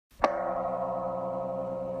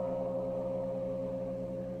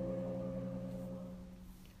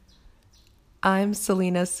I'm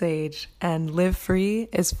Selena Sage, and Live Free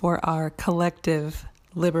is for our collective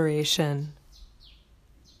liberation.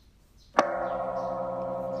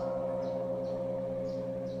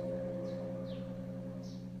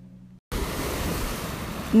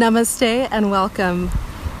 Namaste and welcome.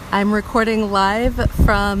 I'm recording live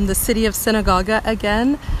from the city of Sinagoga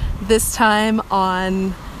again, this time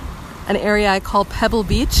on an area I call Pebble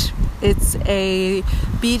Beach. It's a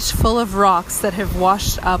beach full of rocks that have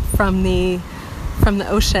washed up from the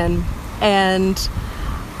ocean, and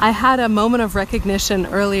I had a moment of recognition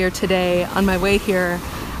earlier today on my way here.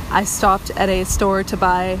 I stopped at a store to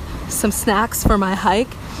buy some snacks for my hike,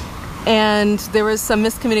 and there was some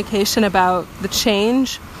miscommunication about the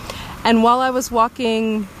change. And while I was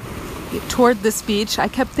walking toward this beach, I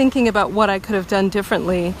kept thinking about what I could have done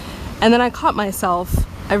differently, and then I caught myself.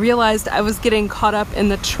 I realized I was getting caught up in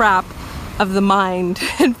the trap of the mind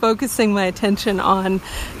and focusing my attention on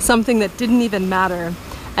something that didn't even matter.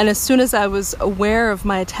 And as soon as I was aware of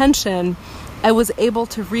my attention, I was able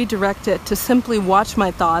to redirect it to simply watch my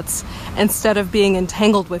thoughts instead of being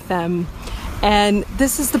entangled with them. And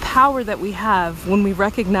this is the power that we have when we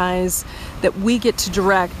recognize that we get to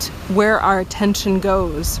direct where our attention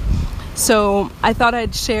goes. So I thought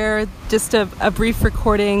I'd share just a brief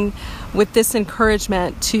recording with this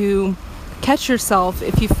encouragement to catch yourself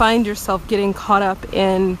if you find yourself getting caught up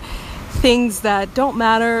in things that don't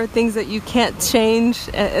matter, things that you can't change,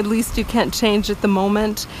 at least you can't change at the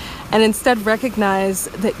moment, and instead recognize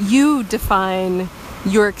that you define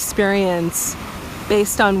your experience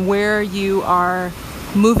based on where you are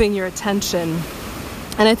moving your attention.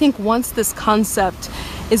 And I think once this concept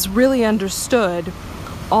is really understood,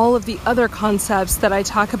 all of the other concepts that I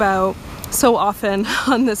talk about so often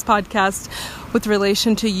on this podcast with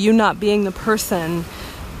relation to you not being the person,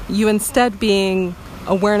 you instead being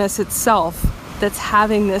awareness itself that's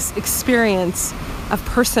having this experience of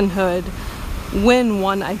personhood when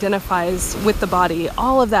one identifies with the body.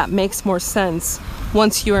 All of that makes more sense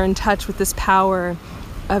once you are in touch with this power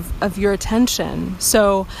of your attention.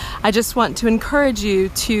 So I just want to encourage you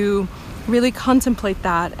to really contemplate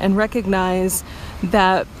that and recognize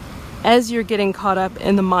that as you're getting caught up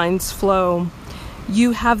in the mind's flow,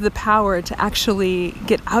 you have the power to actually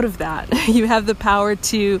get out of that. You have the power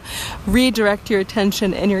to redirect your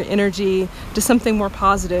attention and your energy to something more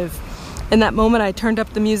positive. In that moment, I turned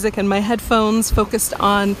up the music in my headphones, focused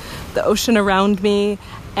on the ocean around me,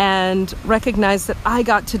 and recognized that I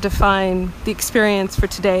got to define the experience for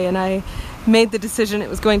today. And I made the decision it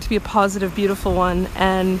was going to be a positive, beautiful one.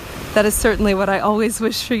 And that is certainly what I always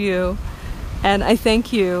wish for you. And I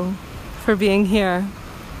thank you for being here.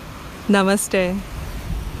 Namaste.